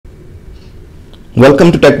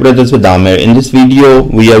Welcome to Tech Brothers with Amir. In this video,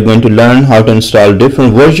 we are going to learn how to install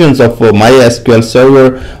different versions of MySQL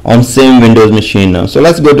Server on same Windows machine. So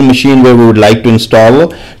let's go to machine where we would like to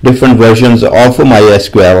install different versions of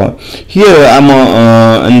MySQL. Here I'm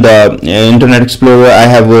in the Internet Explorer. I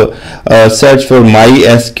have searched for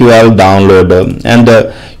MySQL download, and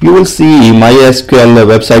you will see MySQL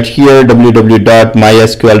website here,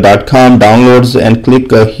 www.mysql.com downloads, and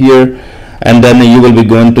click here, and then you will be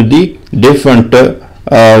going to the different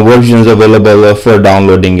versions available for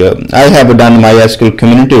downloading. I have done MySQL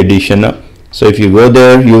Community Edition. So if you go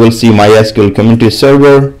there, you will see MySQL Community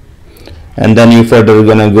Server, and then you further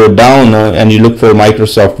gonna go down and you look for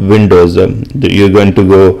Microsoft Windows. You're going to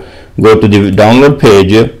go to the download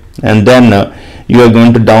page, and then you are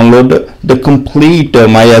going to download the complete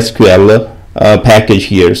MySQL package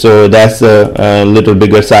here. So that's a little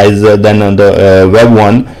bigger size than the web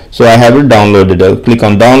one. So I have it downloaded. Click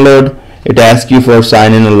on download. It asks you for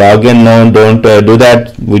sign in and login. No, don't do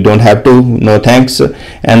that. We don't have to. No thanks.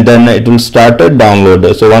 And then it will start a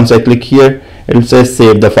download. So once I click here, it will say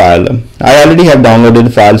save the file. I already have downloaded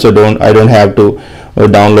the file, so I don't have to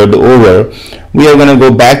download over. We are going to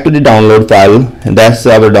go back to the download file, and that's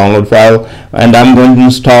our download file, and I'm going to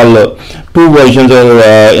install two versions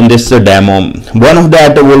in this demo. One of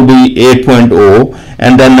that will be 8.0,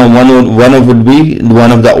 and then one of would be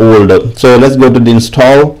one of the old. So let's go to the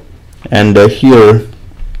install, and here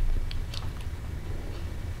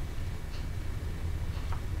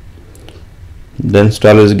the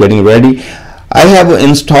installer is getting ready. I have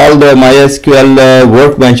installed MySQL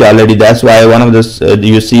Workbench already. That's why one of this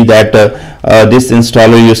you see that this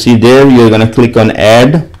installer you see there. You're gonna click on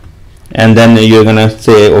add, and then you're gonna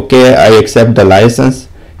say okay, I accept the license.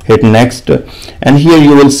 Hit next, and here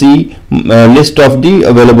you will see a list of the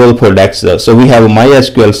available products. So we have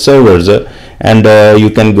MySQL servers, and you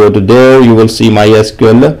can go to there. You will see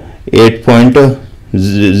MySQL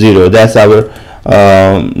 8.0. That's our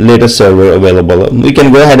latest server available. We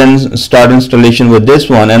can go ahead and start installation with this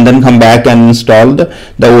one, and then come back and install the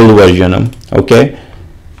old version. Okay,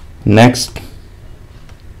 next.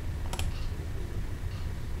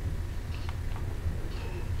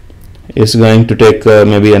 It's going to take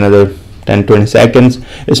maybe another 10-20 seconds.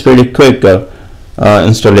 It's pretty quick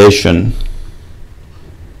installation.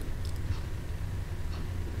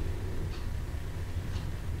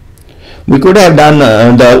 We could have done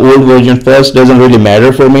the old version first, doesn't really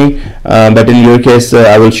matter for me, but in your case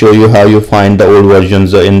I will show you how you find the old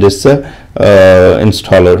versions in this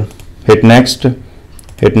installer. Hit next,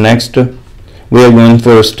 hit next. We are going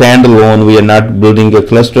for a standalone. We are not building a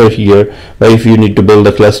cluster here, but if you need to build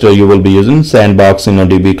a cluster, you will be using Sandbox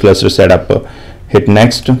DB cluster setup. Hit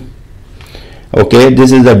next. Okay,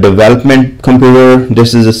 this is a development computer,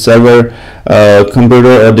 this is a server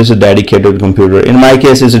computer, or this is a dedicated computer. In my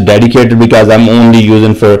case, it's dedicated because I'm only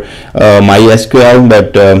using for MySQL,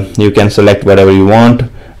 but you can select whatever you want.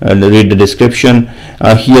 Read the description.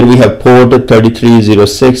 Here we have port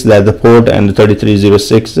 3306, that's the port, and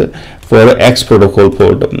 3306 for X protocol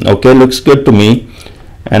port. Okay, looks good to me.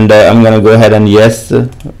 And I'm going to go ahead and yes,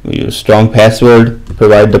 strong password,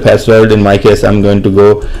 provide the password. In my case, I'm going to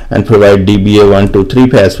go and provide DBA123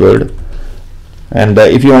 password. And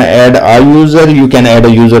if you want to add a user, you can add a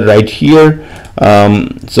user right here.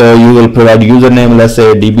 So you will provide username, let's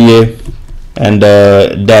say DBA, and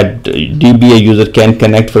that DBA user can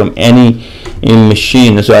connect from any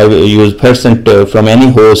machine. So I will use percent from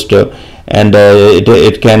any host, and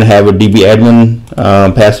it can have a DB admin.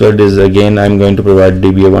 Password is, again, I'm going to provide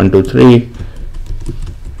DBA123.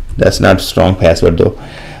 That's not strong password though,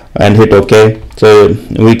 and hit OK. So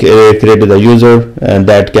we created a user, and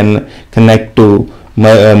that can connect to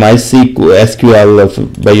MySQL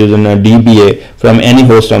by using a DBA from any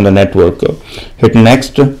host on the network. Hit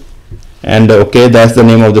next, and OK, that's the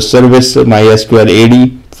name of the service, MySQL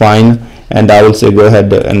 80. Fine, and I will say go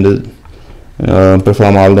ahead and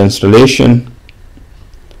perform all the installation.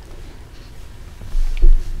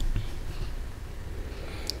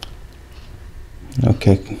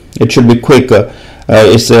 Okay, it should be quick.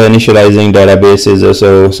 It's initializing databases,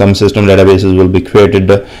 so some system databases will be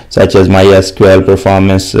created, such as MySQL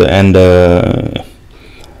Performance and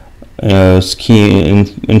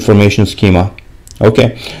information schema.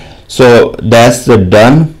 Okay, so that's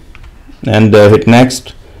done, and hit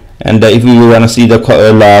next. And if you want to see the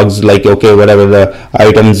logs, like okay, whatever the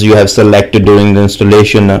items you have selected during the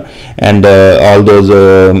installation, and all those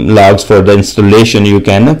logs for the installation, you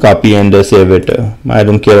can copy and save it. I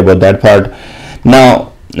don't care about that part.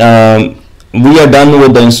 Now we are done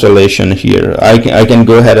with the installation here. I can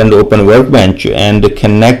go ahead and open Workbench and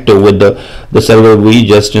connect with the server we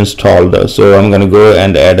just installed. So I'm going to go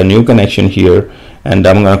and add a new connection here, and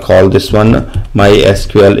I'm going to call this one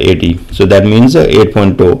MySQL 80. So that means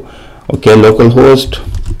 8.0. okay, localhost,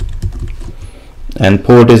 and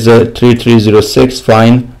port is 3306.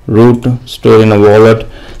 Fine. Root, store in a wallet.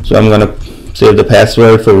 So I'm going to save the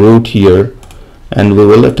password for root here, and we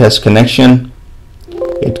will test connection.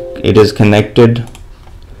 It is connected.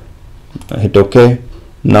 Hit OK.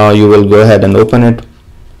 Now you will go ahead and open it,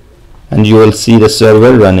 and you will see the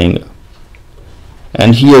server running.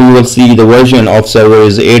 And here you will see the version of server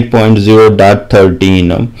is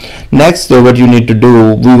 8.0.13. Next, what you need to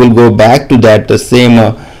do, we will go back to that same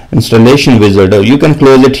installation wizard. You can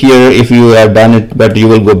close it here if you have done it, but you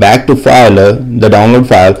will go back to file, the download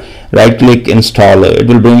file, right click, install. It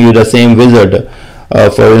will bring you the same wizard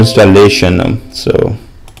for installation. So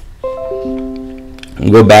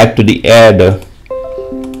go back to the add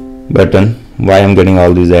button. Why I'm getting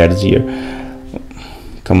all these ads here?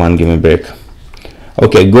 Come on, give me a break.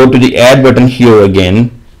 Okay, go to the add button here again,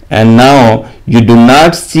 and now you do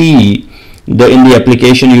not see in the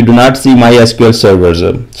application, you do not see MySQL servers.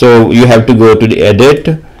 So you have to go to the edit,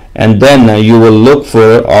 and then you will look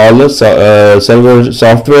for all the server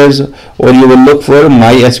softwares, or you will look for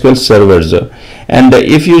MySQL servers. And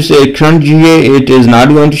if you say current GA, it is not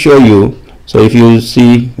going to show you. So if you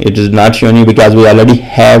see, it is not showing you because we already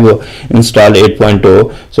have installed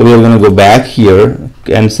 8.0. So we are going to go back here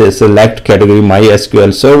and say select category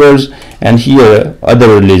MySQL servers, and here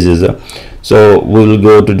other releases. So we will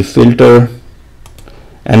go to the filter,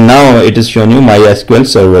 and now it is showing you MySQL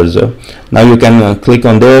servers. Now you can click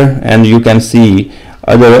on there, and you can see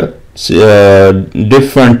other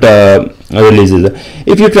different releases.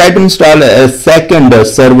 If you try to install a second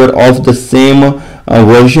server of the same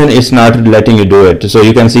version, it's not letting you do it. So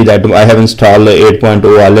you can see that I have installed 8.0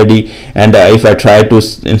 already, and if I try to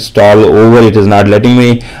install over, it is not letting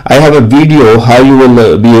me. I have a video how you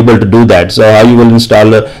will be able to do that. So how you will install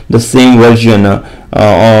the same version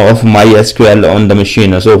of MySQL on the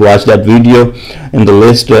machine. So watch that video in the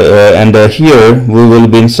list, and here we will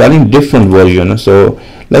be installing different version. So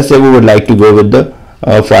let's say we would like to go with the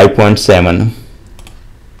 5.7.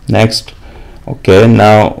 Next. Okay,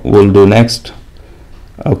 now we'll do next.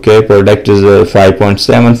 Okay, product is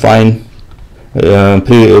 5.7. fine.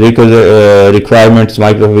 Requirements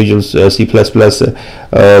Microsoft Visual C++,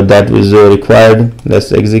 that is required.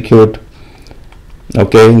 Let's execute.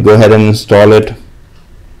 Okay, go ahead and install it.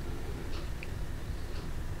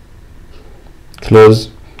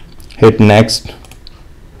 Close. Hit next.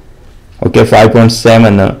 Okay,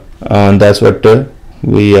 5.7, that's what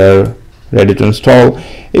we are ready to install.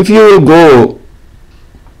 If you go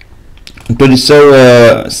to the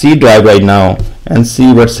server C drive right now and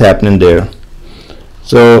see what's happening there.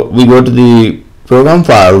 So we go to the program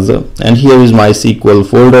files, and here is MySQL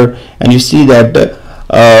folder, and you see that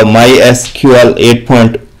MySQL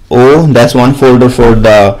 8.0, that's one folder for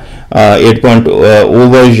the 8.0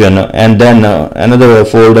 version, and then another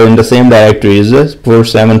folder in the same directory is for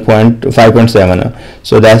 5.7.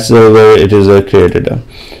 So that's where it is created.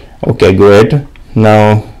 Okay, great.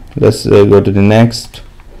 Now let's go to the next.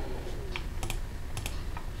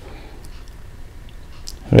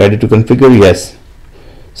 Ready to configure? Yes.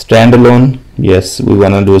 Standalone? Yes, we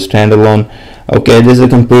want to do a standalone. Okay, this is a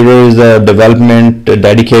computer is a development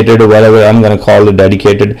dedicated, or whatever I'm going to call it,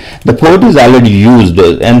 dedicated. The port is already used,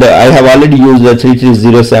 and I have already used the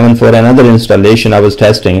 3307 for another installation I was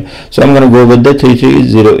testing. So I'm going to go with the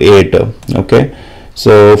 3308. Okay,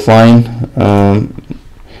 so fine.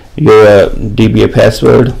 Your DBA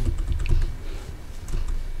password.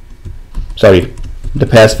 Sorry, the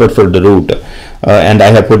password for the root. And I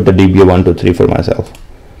have put the DBA 123 for myself.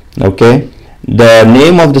 Okay, the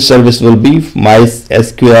name of the service will be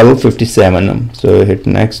MySQL 57. So hit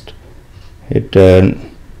next, hit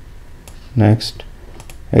next,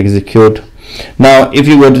 execute. Now if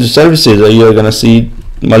you go to the services, you are gonna see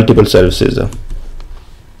multiple services.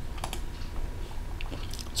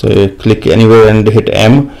 So you click anywhere and hit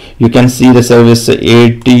M. You can see the service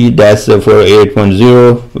 80, that's for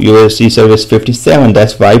 8.0. You will see service 57,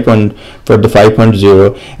 that's for the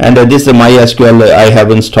 5.0. And this is MySQL. I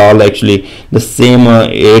have installed actually the same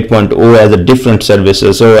 8.0 as a different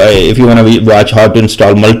services. So if you want to watch how to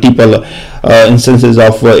install multiple instances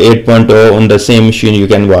of 8.0 on the same machine, you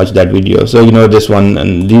can watch that video. So you know this one,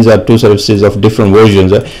 and these are two services of different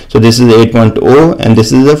versions. So this is 8.0 and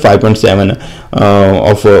this is a 5.7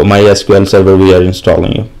 of MySQL server we are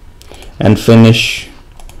installing. And finish.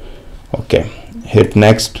 Okay, hit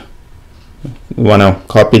next. wanna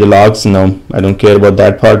copy the logs. No, I don't care about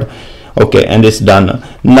that part. Okay, and it's done.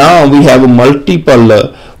 Now we have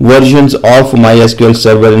multiple versions of MySQL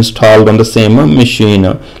Server installed on the same machine.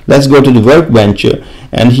 Let's go to the Workbench,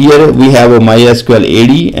 and here we have a MySQL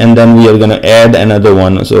 80, and then we are going to add another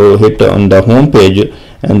one. So hit on the home page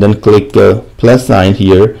and then click plus sign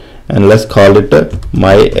here, and let's call it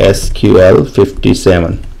MySQL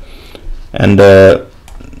 57, and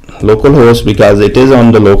localhost, because it is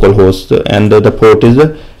on the localhost, and the port is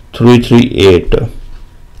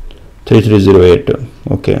 3308.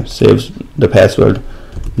 Okay, saves the password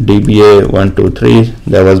DBA123.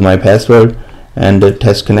 that was my password, and the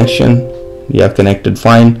test connection, yeah, connected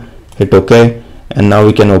fine. Hit OK, and now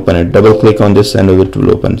we can open it. Double click on this and it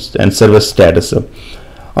will open. And server status.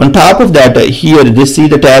 On top of that, here they see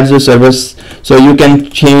the tabs of servers, so you can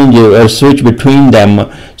change or switch between them.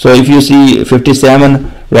 So if you see 57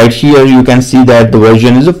 right here, you can see that the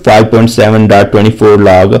version is a 5.7.24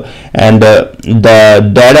 log, and the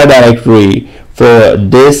data directory for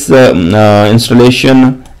this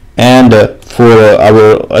installation and for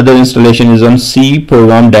our other installation is on C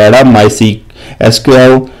program data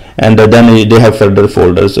MySQL, and then they have further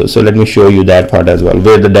folders. So let me show you that part as well,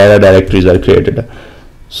 where the data directories are created.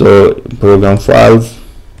 So program files,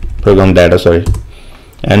 program data, sorry,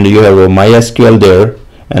 and you have a MySQL there,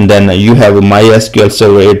 and then you have a MySQL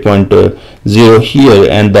Server 8.0 here,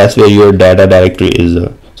 and that's where your data directory is.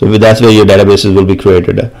 So that's where your databases will be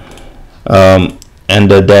created, and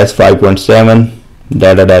that's 5.7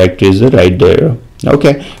 data directory is right there.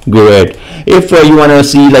 Okay, great. If you want to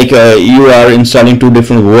see, like, you are installing two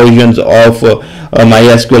different versions of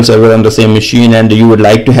MySQL Server on the same machine, and you would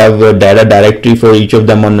like to have a data directory for each of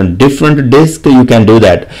them on a different disk, you can do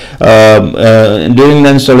that. During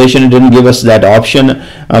the installation, it didn't give us that option,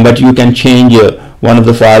 but you can change one of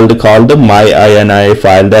the files called the myini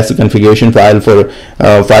file. That's the configuration file for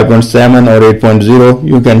 5.7 or 8.0.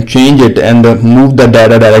 You can change it and move the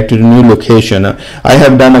data directory to new location. I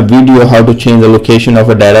have done a video how to change the location of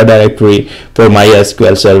a data directory for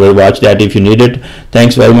MySQL Server. Watch that if you need it.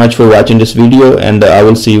 Thanks very much for watching this video, and I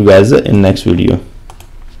will see you guys in next video.